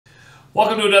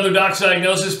Welcome to another Doc's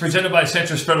Diagnosis presented by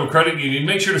Centris Federal Credit Union.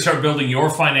 Make sure to start building your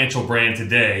financial brand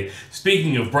today.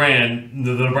 Speaking of brand,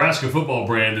 the Nebraska football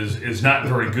brand is not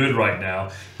very good right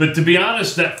now. But to be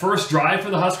honest, that first drive for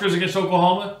the Huskers against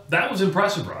Oklahoma, that was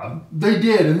impressive, Rob. They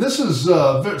did, and this is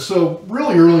so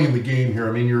really early in the game here.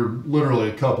 I mean, you're literally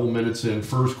a couple minutes in,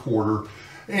 first quarter.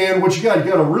 And what you got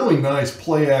a really nice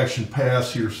play-action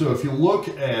pass here. So if you look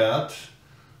at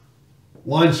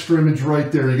line scrimmage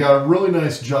right there, you got a really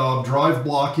nice job, drive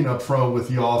blocking up front with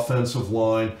the offensive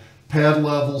line, pad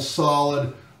level,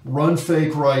 solid, run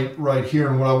fake right here.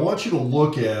 And what I want you to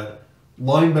look at,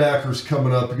 linebackers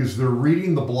coming up because they're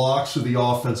reading the blocks of the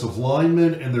offensive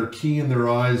linemen and they're keying their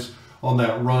eyes on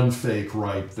that run fake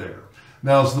right there.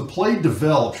 Now, as the play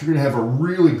develops, you're going to have a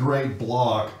really great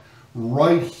block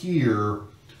right here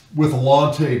with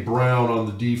Alante Brown on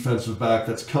the defensive back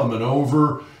that's coming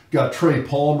over. Got Trey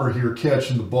Palmer here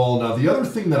catching the ball. Now, the other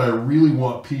thing that I really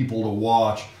want people to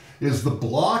watch is the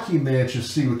blocking that you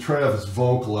see with Travis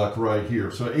Vokalek right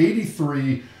here. So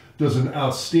 83 does an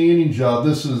outstanding job.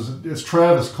 This is, as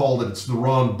Travis called it, it's the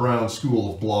Ron Brown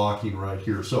School of Blocking right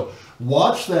here. So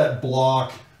watch that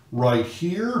block right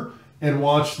here and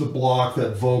watch the block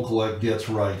that Vokalek gets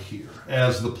right here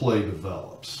as the play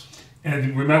develops.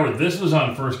 And remember, this was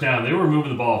on first down. They were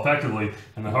moving the ball effectively,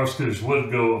 and the Huskers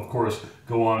would go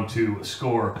on to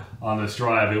score on this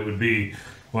drive. It would be,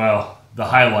 well, the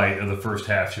highlight of the first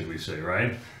half, should we say,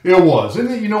 right? It was.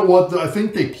 And you know what? I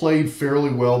think they played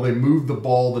fairly well. They moved the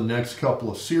ball the next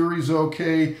couple of series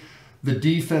okay. The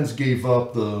defense gave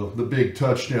up the big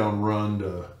touchdown run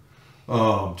to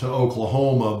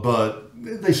Oklahoma, but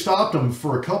they stopped them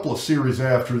for a couple of series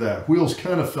after that. Wheels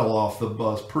kind of fell off the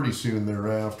bus pretty soon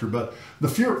thereafter. But the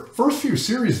first few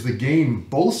series of the game,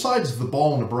 both sides of the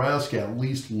ball in Nebraska at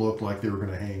least looked like they were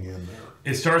going to hang in there.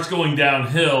 It starts going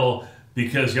downhill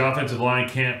because the offensive line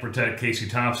can't protect Casey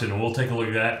Thompson, and we'll take a look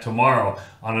at that tomorrow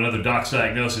on another Doc's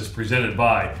Diagnosis presented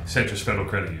by Centris Federal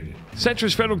Credit Union.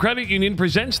 Centris Federal Credit Union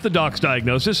presents the Doc's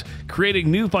Diagnosis. Creating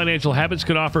new financial habits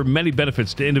can offer many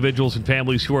benefits to individuals and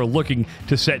families who are looking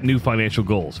to set new financial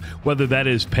goals. Whether that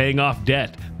is paying off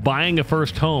debt, buying a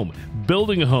first home,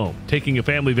 building a home, taking a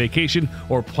family vacation,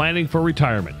 or planning for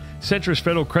retirement, Centris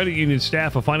Federal Credit Union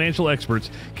staff of financial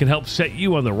experts can help set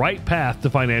you on the right path to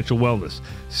financial wellness.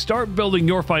 Start building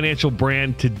your financial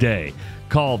brand today.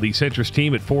 Call the Centris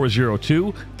team at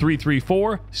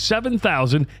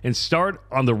 402-334-7000 and start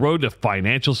on the road to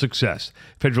financial success.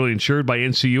 Federally insured by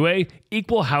NCUA,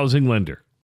 Equal Housing Lender.